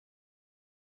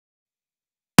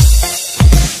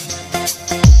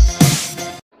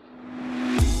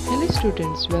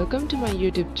students, welcome to my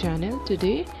YouTube channel.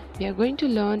 Today we are going to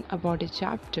learn about a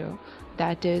chapter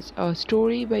that is a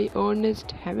story by Ernest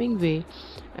Hemingway,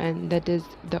 and that is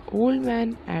The Old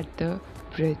Man at the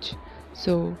Bridge.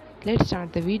 So let's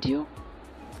start the video.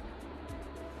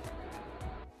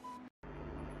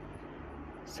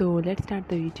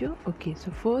 Okay,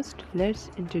 so first let's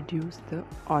introduce the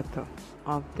author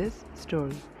of this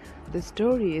story. The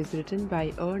story is written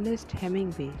by Ernest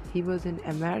Hemingway. He was an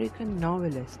American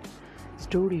novelist,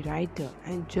 story writer,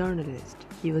 and journalist.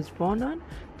 He was born on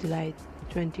July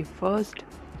 21st,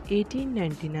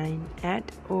 1899 at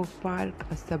Oak Park,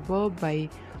 a suburb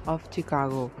of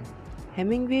Chicago.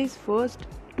 Hemingway's first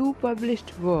two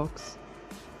published works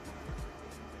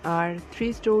are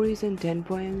 3 stories and 10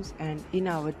 poems and In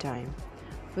Our Time.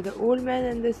 For The Old Man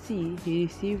and the Sea, he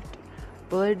received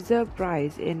Pulitzer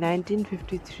Prize in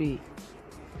 1953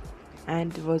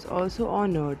 and was also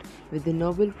honored with the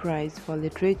Nobel Prize for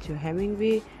Literature.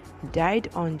 Hemingway died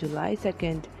on July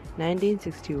 2nd,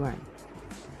 1961.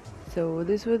 So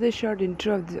this was a short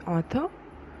intro of the author.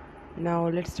 Now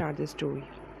let's start the story.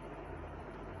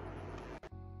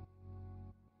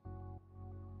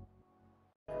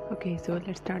 Okay, so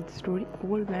let's start the story.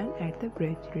 Old Man at the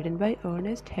Bridge, written by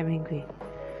Ernest Hemingway.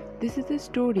 This is a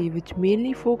story which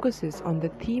mainly focuses on the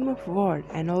theme of war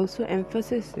and also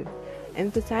emphasizes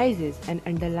and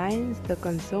underlines the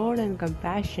concern and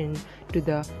compassion to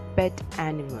the pet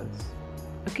animals.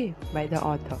 Okay, by the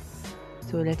author.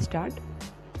 So let's start.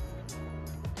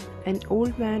 An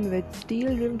old man with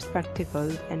steel-rimmed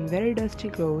spectacles and very dusty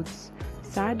clothes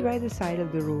sat by the side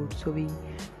of the road. So we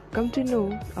come to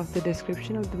know of the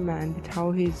description of the man, that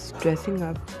how he's dressing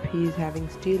up. He is having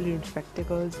steel-rimmed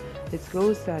spectacles, his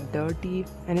clothes are dirty,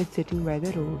 and is sitting by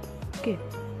the road. Okay.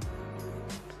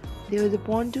 There was a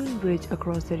pontoon bridge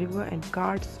across the river, and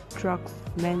carts, trucks,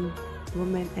 men,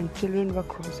 women, and children were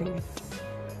crossing it.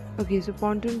 Okay, so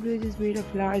pontoon bridge is made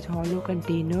of large hollow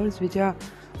containers which are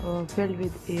filled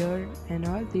with air and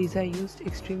all. These are used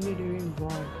extremely during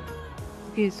war.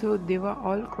 Okay, so they were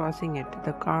all crossing it.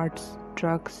 The carts,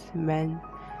 trucks, men,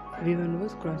 everyone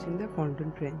was crossing the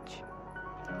pontoon bridge.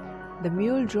 The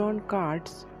mule-drawn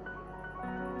carts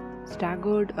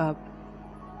staggered up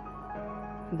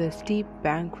the steep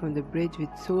bank from the bridge, with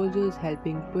soldiers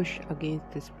helping push against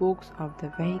the spokes of the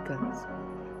vehicles.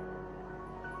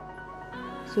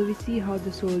 So we see how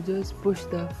the soldiers push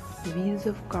the wheels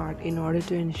of cart in order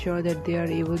to ensure that they are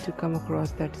able to come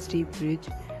across that steep bridge.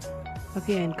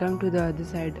 Okay, and come to the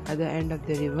other end of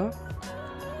the river.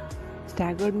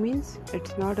 Staggered means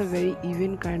it's not a very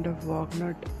even kind of walk,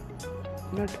 not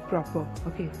proper.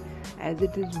 Okay, as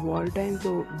it is war time,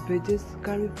 so bridges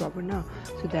can't be proper now.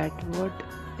 So that what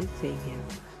is saying here.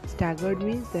 Staggered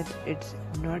means that it's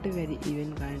not a very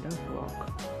even kind of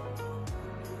walk.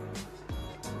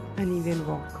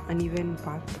 Uneven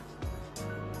path.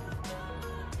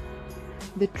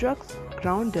 The trucks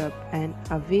ground up and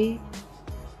away,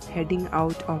 heading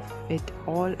out of it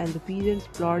all, and the peasants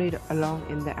plodded along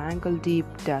in the ankle-deep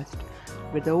dust.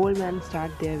 But the old man sat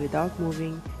there without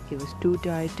moving. He was too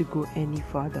tired to go any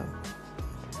further.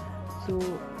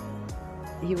 So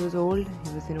he was old.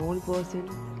 He was an old person.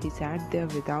 He sat there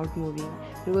without moving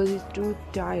because he's too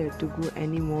tired to go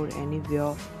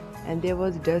anywhere. And there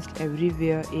was dust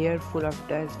everywhere, air full of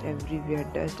dust everywhere,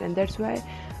 and that's why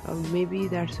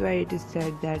it is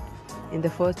said that in the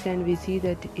first line we see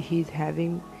that he's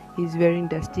wearing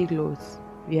dusty clothes.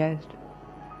 We are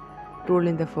told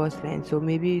in the first line. So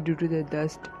maybe due to the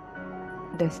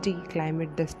dusty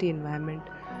climate, dusty environment,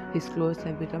 his clothes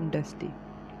have become dusty.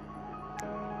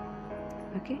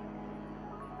 Okay.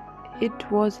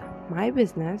 It was my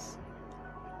business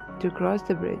to cross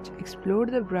the bridge, explore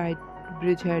the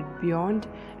bridgehead beyond,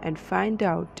 and find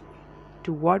out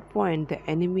to what point the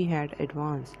enemy had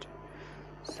advanced.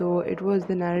 So it was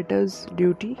the narrator's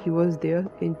duty. He was there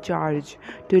in charge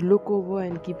to look over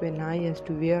and keep an eye as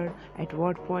to at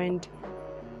what point,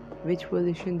 which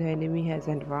position the enemy has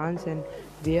advanced and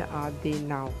where are they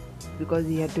now, because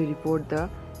he had to report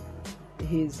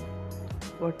his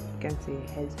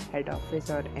head office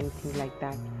or anything like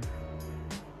that.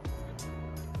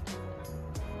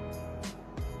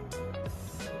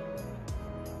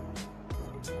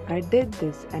 I did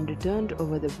this and returned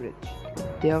over the bridge.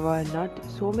 There were not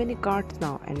so many carts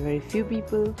now and very few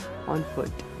people on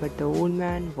foot, but the old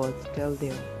man was still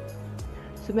there.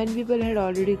 So many people had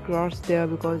already crossed there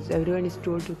because everyone is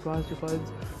told to cross because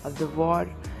of the war,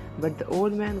 but the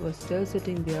old man was still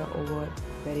sitting there over,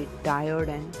 very tired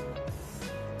and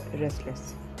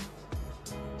restless.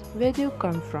 Where do you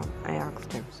come from? I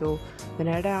asked him. So the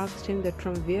narrator asked him that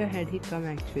from where had he come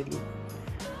actually.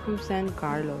 From San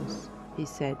Carlos. he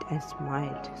said and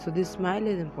smiled. So this smile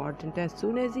is important. As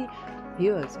soon as he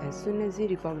hears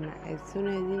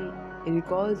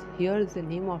the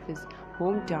name of his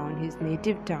hometown, his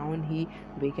native town, he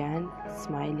began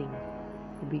smiling.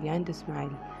 He began to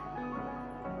smile.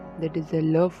 That is a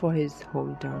love for his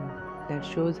hometown. That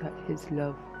shows his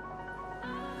love.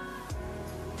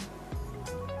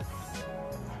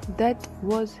 That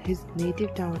was his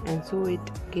native town, and so it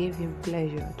gave him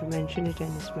pleasure to mention it,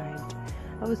 and he smiled.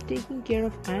 I was taking care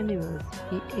of animals,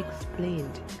 he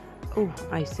explained. Oh,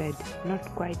 I said, not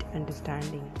quite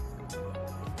understanding.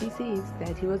 He says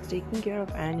that he was taking care of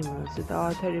animals. So the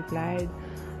author replied,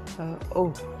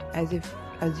 as if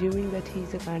assuming that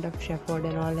he's a kind of shepherd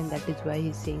and all, and that is why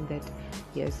he's saying that,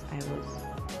 yes, I was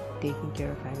taking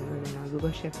care of animals and all.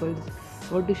 Because shepherds,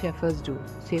 what do shepherds do?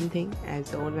 Same thing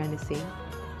as the old man is saying.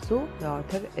 So the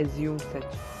author assumed such,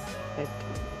 that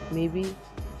maybe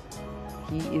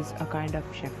he is a kind of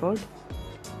shepherd.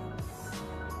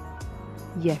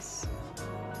 Yes,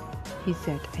 he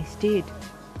said, I stayed,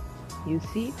 you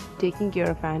see, taking care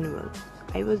of animals.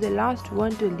 I was the last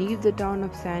one to leave the town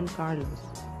of San Carlos.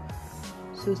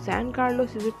 So San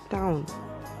Carlos is a town,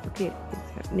 okay,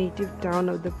 it's a native town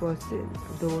of the person,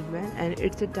 of the old man, and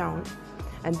it's a town.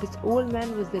 And this old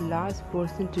man was the last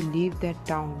person to leave that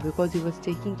town because he was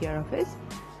taking care of his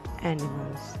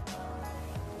animals.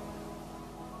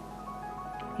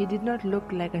 He did not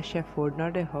look like a shepherd,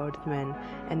 not a herdsman,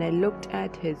 and I looked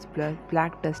at his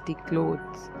black dusty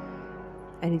clothes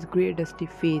and his grey dusty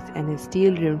face and his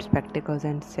steel-rimmed spectacles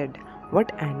and said,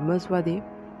 what animals were they?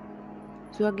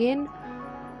 So again,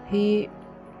 he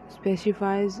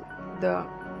specifies the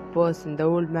person, the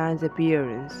old man's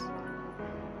appearance.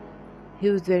 He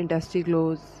was wearing dusty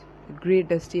clothes, grey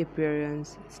dusty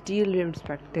appearance, steel-rimmed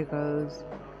spectacles.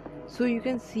 So you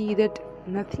can see that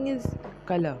nothing is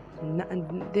color.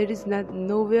 There is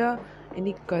nowhere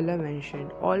any color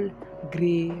mentioned. All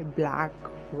grey, black,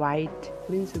 white,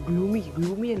 means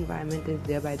gloomy environment is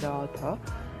there by the author.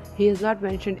 He has not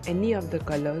mentioned any of the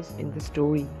colors in the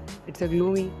story. It's a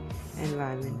gloomy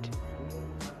environment.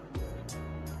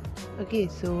 Okay,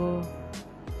 so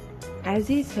as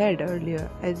he said earlier,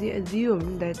 as he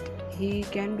assumed that he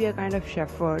can be a kind of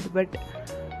shepherd, but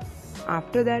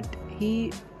after that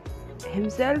he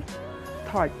himself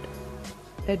thought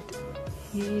that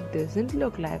he doesn't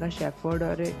look like a shepherd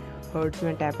or a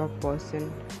herdsman type of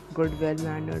person, good,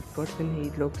 well-mannered person he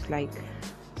looks like.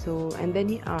 So, and then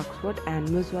he asked, what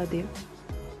animals were there?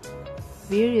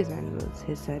 Various animals,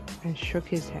 he said, and shook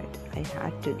his head. I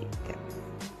had to leave them.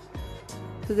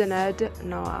 So the narrator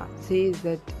now says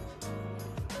that,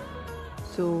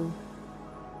 so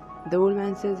the old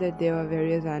man says that there were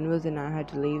various animals and I had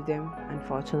to leave them,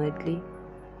 unfortunately.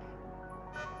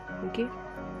 Okay.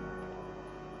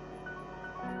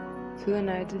 So the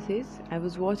narrator says, I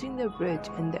was watching the bridge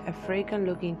in the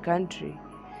African-looking country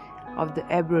of the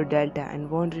Ebro Delta and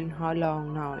wondering how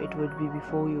long now it would be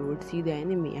before you would see the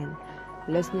enemy, and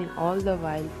listening all the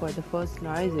while for the first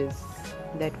noises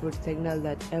that would signal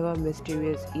that ever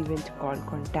mysterious event called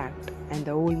contact, and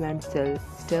the old man still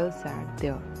sat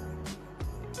there.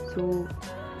 So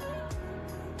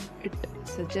it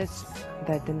suggests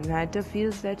that the narrator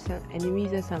feels that some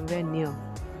enemies are somewhere near.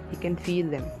 He can feel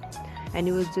them, and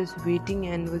he was just waiting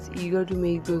and was eager to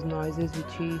make those noises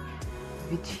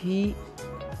which he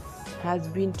has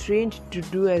been trained to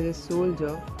do as a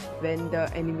soldier when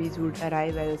the enemies would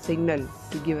arrive as a signal,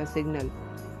 to give a signal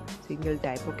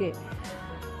type. Okay,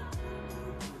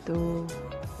 so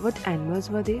what animals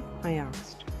were they? I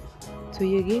asked. So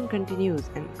he again continues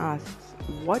and asks,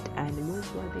 what animals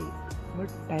were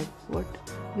they?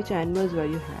 Which animals were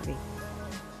you having?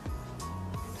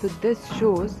 So this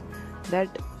shows that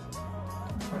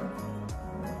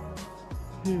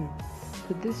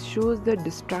So this shows the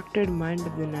distracted mind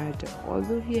of the narrator.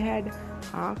 Although he had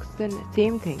asked the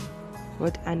same thing,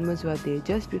 what animals were they,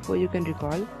 just before you can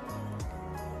recall.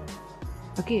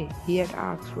 Okay, he had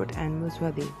asked what animals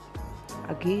were they.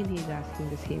 Again he is asking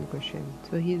the same question.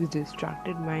 So his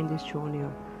distracted mind is shown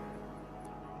here.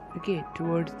 Okay,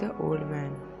 towards the old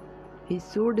man. He's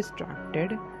so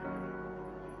distracted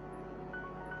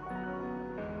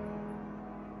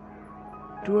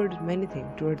towards many things,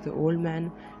 towards the old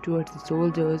man, towards the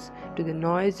soldiers, to the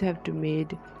noise have to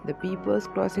made, the peoples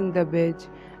crossing the bridge,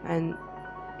 and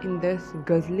in this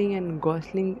guzzling and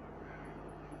gosling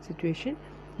situation,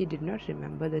 he did not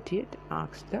remember that he had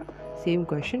asked the same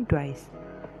question twice.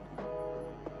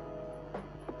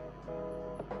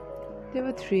 There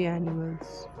were 3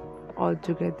 animals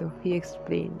altogether, he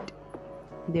explained.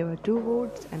 There were 2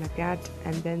 goats and a cat,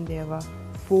 and then there were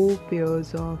 4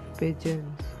 pairs of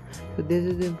pigeons. So this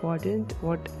is important.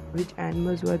 Which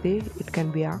animals were they? It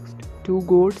can be asked. 2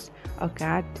 goats, a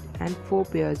cat, and 4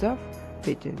 pairs of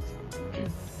pigeons.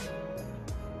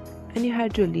 And you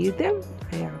had to leave them?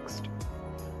 I asked.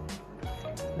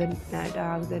 The gnat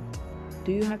asked that,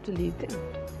 do you have to leave them?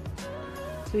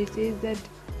 So he says that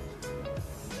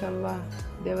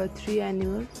there were 3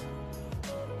 animals.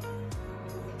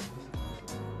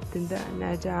 Then the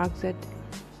gnat asks that,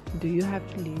 do you have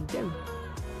to leave them?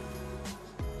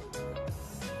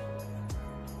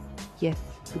 Yes,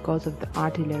 because of the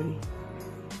artillery.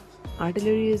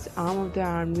 Artillery is arm of the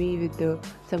army with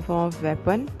some form of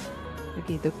weapon.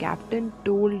 Okay, the captain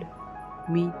told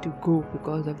me to go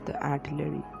because of the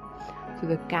artillery. So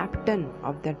the captain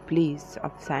of that place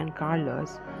of San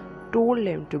Carlos told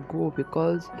him to go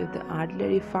because if the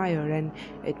artillery fire and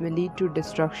it may lead to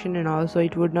destruction, and also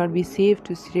it would not be safe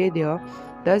to stay there.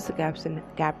 Thus the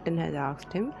captain has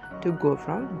asked him to go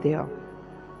from there.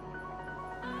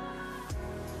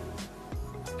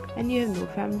 And you have no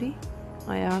family?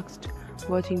 I asked,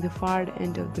 watching the far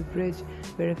end of the bridge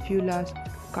where a few last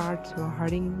carts were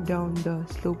hurrying down the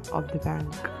slope of the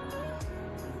bank.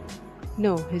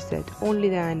 No, he said, only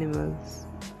the animals.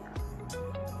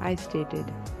 I stated.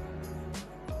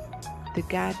 The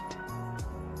cat,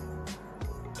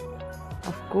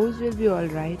 of course, will be all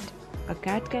right. A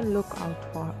cat can look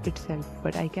out for itself,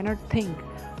 but I cannot think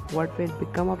what will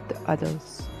become of the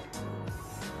others.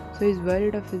 So he's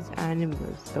worried of his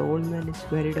animals. The old man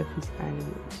is worried of his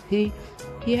animals.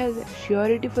 He has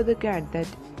surety for the cat that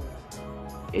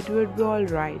it would be all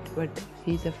right, but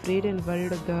he's afraid and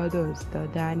worried of the others,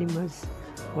 the animals.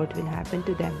 What will happen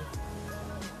to them?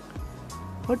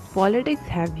 What politics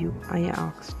have you? I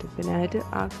asked. The narrator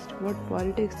asked, what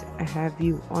politics have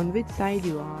you? On which side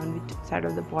you are? On which side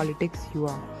of the politics you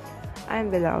are? I am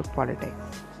without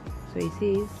politics. So he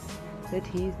says that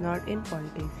he is not in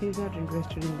politics. He is not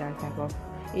interested in that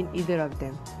in either of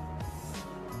them.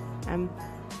 I'm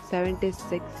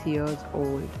 76 years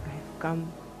old. I have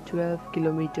come 12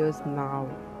 kilometers now,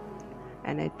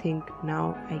 and I think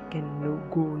now I can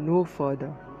go no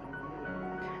further.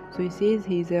 So he says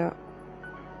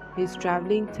he's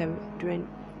traveling 20,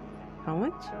 how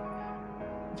much?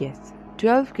 Yes,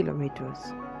 12 kilometers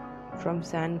from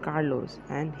San Carlos,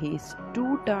 and he is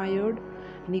too tired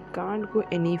and he can't go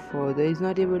any further. He's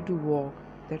not able to walk.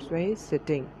 That's why he's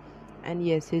sitting. And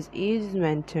yes, his age is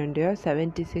mentioned here,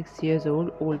 76 years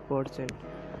old person.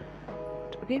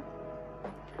 Okay.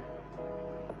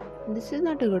 This is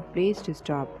not a good place to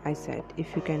stop, I said.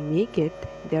 If you can make it,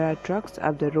 there are trucks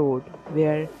up the road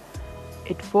where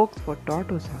it forks for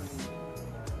Tortosa.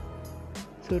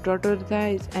 So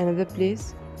Tortosa is another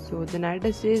place. So the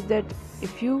narrator says that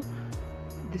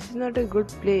this is not a good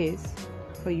place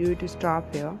for you to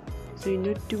stop here. So you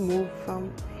need to move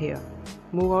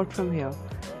out from here.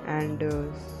 And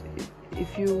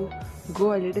if you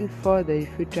go a little further, if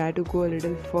you try to go a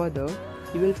little further,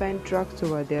 you will find trucks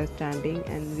over there standing,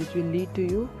 and which will lead to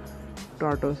you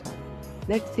Tortosa,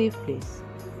 that safe place.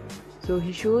 So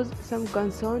he shows some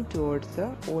concern towards the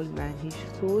old man. He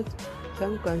shows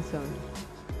some concern.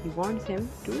 He wants him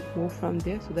to move from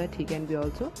there so that he can be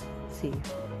also safe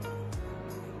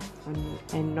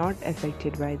and not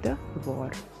affected by the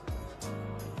war.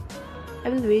 I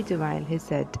will wait a while, he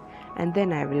said, and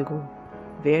then I will go.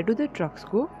 Where do the trucks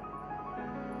go?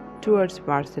 Towards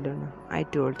Barcelona, I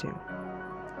told him.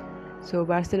 So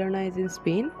Barcelona is in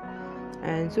Spain,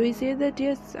 and so he says that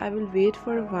yes, I will wait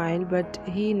for a while, but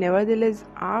he nevertheless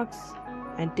asks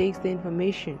and takes the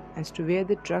information as to where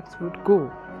the trucks would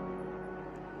go.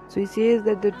 So he says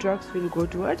that the trucks will go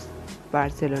towards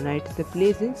Barcelona. It is a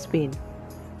place in Spain.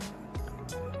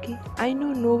 Okay, I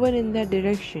know no one in that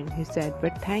direction, he said,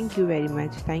 but thank you very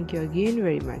much. Thank you again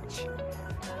very much.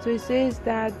 So he says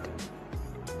that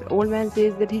the old man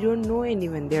says that he don't know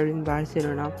anyone there in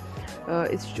Barcelona.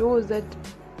 It shows that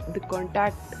the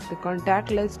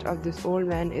contact list of this old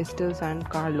man is still San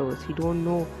Carlos. He don't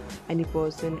know any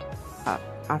person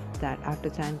after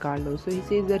San Carlos. So he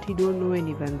says that he don't know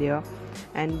anyone there,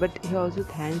 but he also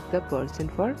thanks the person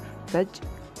for such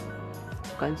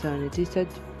concernity, such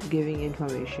giving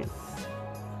information.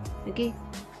 Okay.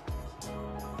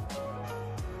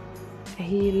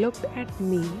 He looked at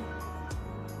me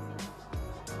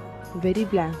very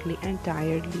blankly and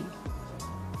tiredly.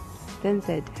 Then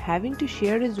said, having to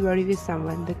share his worry with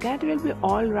someone, the cat will be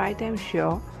all right, I'm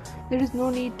sure. There is no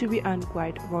need to be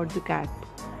unquiet about the cat.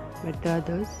 But the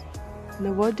others?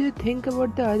 Now what do you think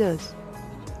about the others?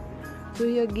 So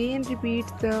he again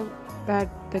repeats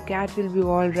that the cat will be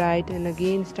all right, and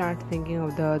again starts thinking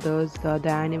of the others, the other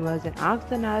animals, and asks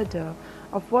the narrator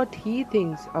of what he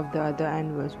thinks of the other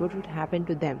animals, what would happen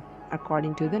to them.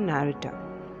 according to the narrator.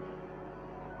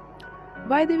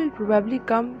 Why, they will probably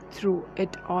come through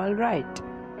it all right.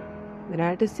 The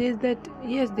narrator says that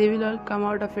yes, they will all come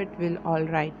out of it all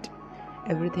right.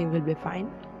 Everything will be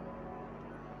fine.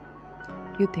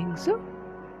 You think so?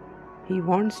 He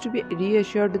wants to be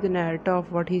reassured to the narrator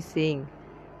of what he's saying.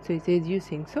 So he says, you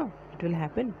think so? It will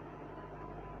happen.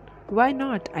 Why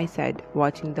not? I said,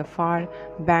 watching the far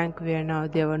bank where now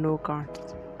there were no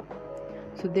carts.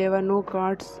 So there were no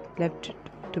carts left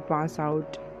to pass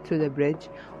out through the bridge.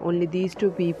 Only these two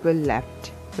people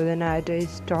left. So the narrator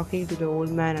is talking to the old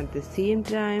man at the same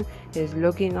time. He is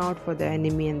looking out for the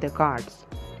enemy and the carts.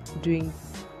 Doing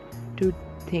two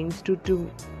things, two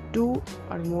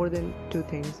or more than two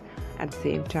things at the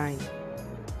same time.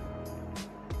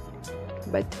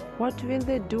 But what will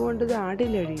they do under the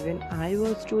artillery when I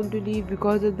was told to leave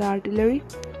because of the artillery?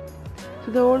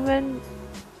 So the old man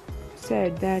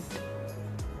said that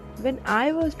when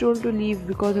I was told to leave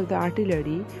because of the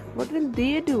artillery, what will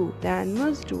they do? The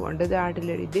animals do under the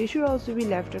artillery. They should also be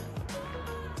left.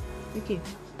 Okay.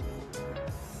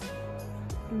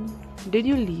 Did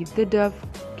you leave the dove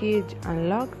cage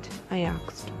unlocked? I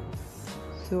asked.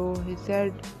 So he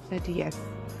said that yes,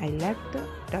 I left the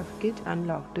dove cage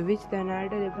unlocked, to which the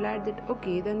narrator replied that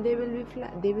okay, then they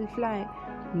will fly.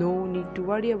 No need to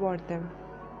worry about them.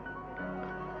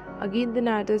 Again the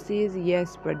narrator says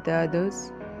yes, but the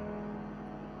others?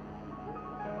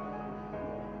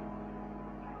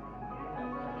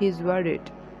 He is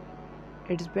worried.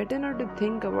 It's better not to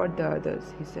think about the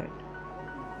others, he said.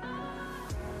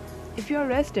 If you are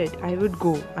rested, I would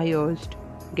go, I urged.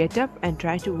 Get up and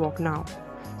try to walk now.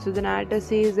 So the narrator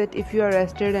says that if you are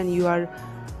rested and you are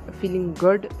feeling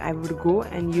good, I would go,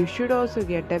 and you should also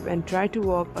get up and try to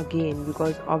walk again,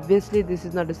 because obviously this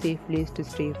is not a safe place to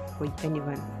stay for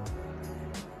anyone.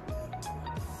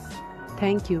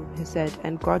 Thank you, he said,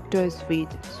 and got to his feet,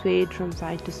 swayed from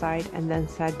side to side, and then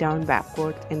sat down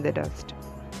backwards in the dust.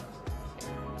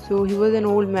 So he was an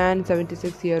old man,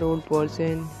 76-year-old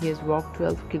person. He has walked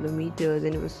 12 kilometers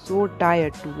and he was so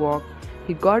tired to walk.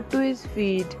 He got to his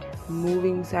feet,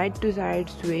 moving side to side,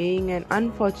 swaying, and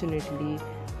unfortunately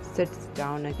sits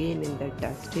down again in the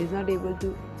dust. He is not able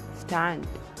to stand.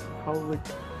 How would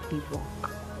he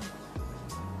walk?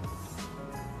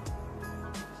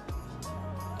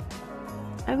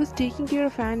 I was taking care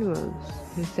of animals,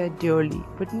 he said dearly,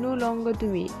 but no longer to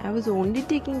me. I was only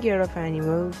taking care of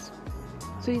animals.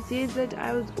 So he says that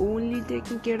I was only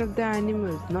taking care of the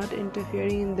animals, not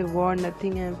interfering in the war,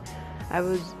 nothing I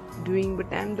was doing,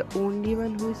 but I am the only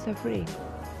one who is suffering.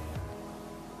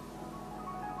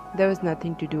 There was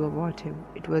nothing to do about him.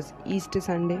 It was Easter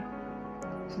Sunday.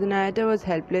 So the narrator was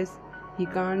helpless. He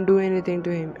can't do anything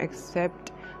to him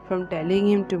except from telling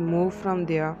him to move from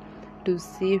there to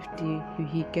safety.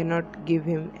 He cannot give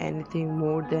him anything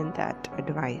more than that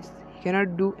advice. He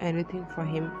cannot do anything for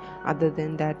him other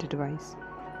than that advice.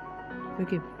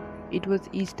 Okay, it was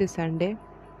Easter Sunday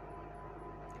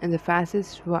and the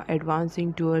fascists were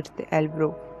advancing towards the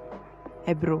Ebro.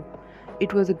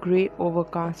 It was a grey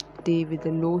overcast day with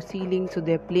a low ceiling, so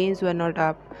their planes were not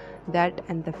up. That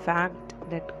and the fact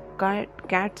that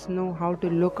cats know how to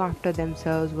look after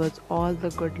themselves was all the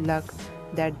good luck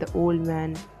that the old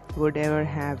man would ever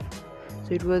have.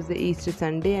 So it was the Easter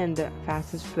Sunday and the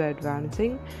fascists were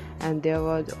advancing and there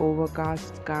was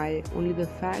overcast sky. Only the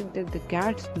fact that the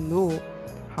cats know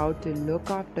how to look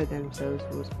after themselves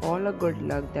was all a good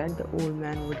luck that the old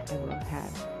man would ever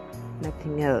have.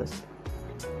 Nothing else.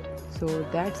 So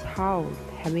that's how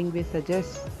Hemingway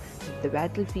suggests that the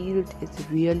battlefield is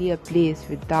really a place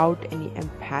without any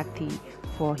empathy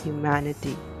for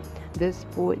humanity. This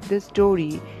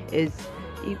story is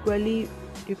equally,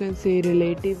 you can say,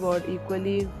 relative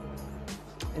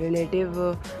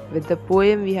with the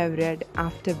poem we have read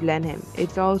after Blenheim.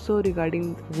 It's also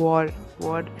regarding war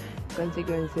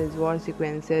consequences, war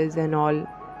sequences and all.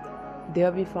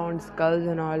 There we found skulls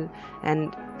and all,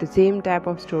 and the same type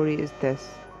of story is this,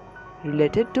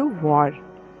 related to war.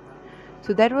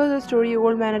 So that was the story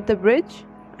Old Man at the Bridge.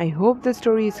 I hope the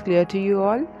story is clear to you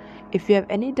all. If you have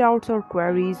any doubts or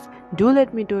queries, do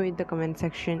let me know in the comment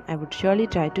section. I would surely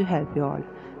try to help you all.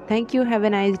 Thank you. Have a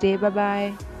nice day. Bye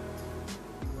bye.